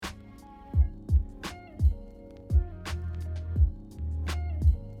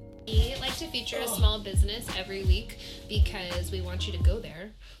to feature a small business every week because we want you to go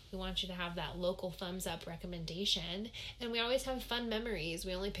there. We want you to have that local thumbs up recommendation. And we always have fun memories.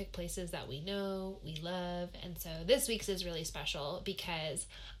 We only pick places that we know, we love. And so this week's is really special because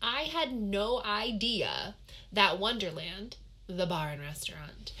I had no idea that Wonderland, the bar and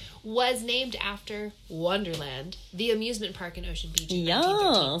restaurant, was named after Wonderland, the amusement park in Ocean Beach in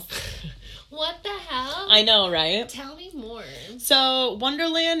 1913. What the hell? I know, right? Tell me more. So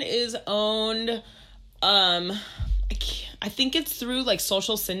Wonderland is owned, I think it's through like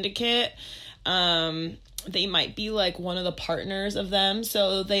Social Syndicate. They might be like one of the partners of them.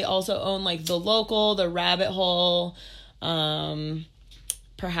 So they also own like the Local, the Rabbit Hole,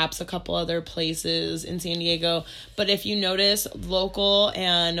 perhaps a couple other places in San Diego. But if you notice, Local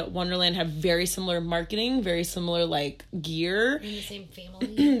and Wonderland have very similar marketing, very similar like gear. They're in the same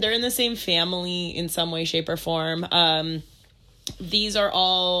family. They're in the same family in some way, shape, or form. These are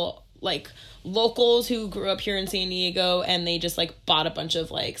all like locals who grew up here in San Diego, and they just like bought a bunch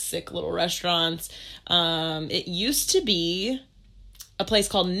of like sick little restaurants. It used to be a place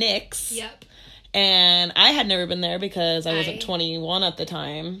called Nick's. Yep. And I had never been there because I wasn't 21 at the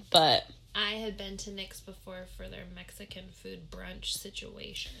time, but I had been to Nick's before for their Mexican food brunch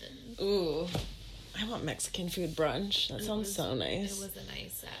situation. Ooh, I want Mexican food brunch. That sounds so nice. It was a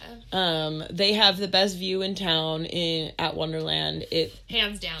nice they have the best view in town at Wonderland. It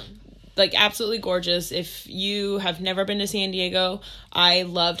hands down. Like, absolutely gorgeous. If you have never been to San Diego, I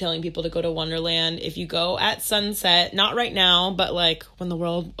love telling people to go to Wonderland. If you go at sunset, not right now, but like when the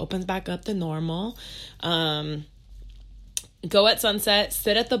world opens back up to normal, go at sunset,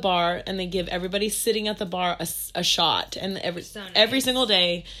 sit at the bar, and they give everybody sitting at the bar a shot. And every single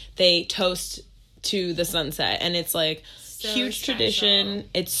day they toast to the sunset, and it's like huge special. Tradition.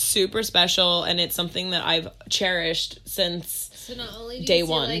 It's super special, and it's something that I've cherished since So not only do day you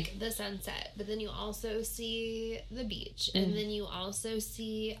see one. like the sunset, but then you also see the beach, and then you also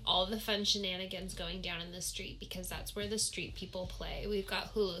see all the fun shenanigans going down in the street, because that's where the street people play. We've got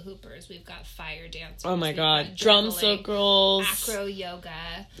hula hoopers, we've got fire dancers. Oh my we've god, got drum juggling, circles, acro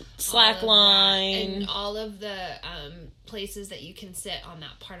yoga, slackline, and all of the places that you can sit on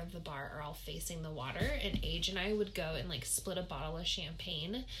that part of the bar are all facing the water. And Age and I would go and like split a bottle of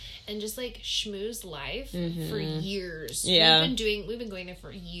champagne and just like schmooze life for years. Yeah, we've been going there for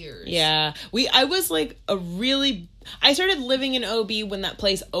years. Yeah, I started living in OB when that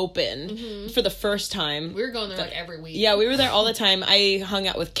place opened for the first time. We were going there like every week. Yeah, we were there all the time. I hung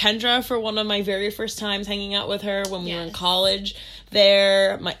out with Kendra for one of my very first times hanging out with her when we were in college.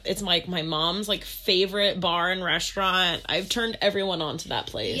 It's like my mom's like favorite bar and restaurant. I've turned everyone on to that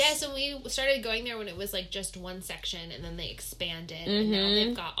place. Yeah, so we started going there when it was like just one section, and then they expanded, and now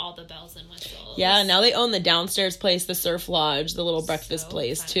they've got all the bells and whistles. Yeah, now they own the downstairs place, the Surf Lodge, the little breakfast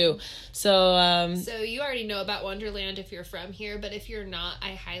place fun. too. So you already know about Wonderland if you're from here, but if you're not,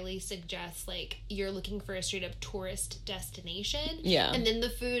 I highly suggest like you're looking for a straight up tourist destination. Yeah. And then the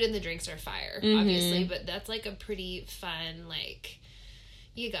food and the drinks are fire, obviously, but that's like a pretty fun, like,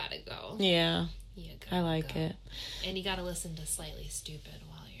 you gotta go. Yeah. I like it. And you gotta listen to Slightly Stoopid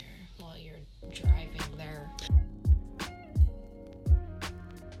while you're driving there.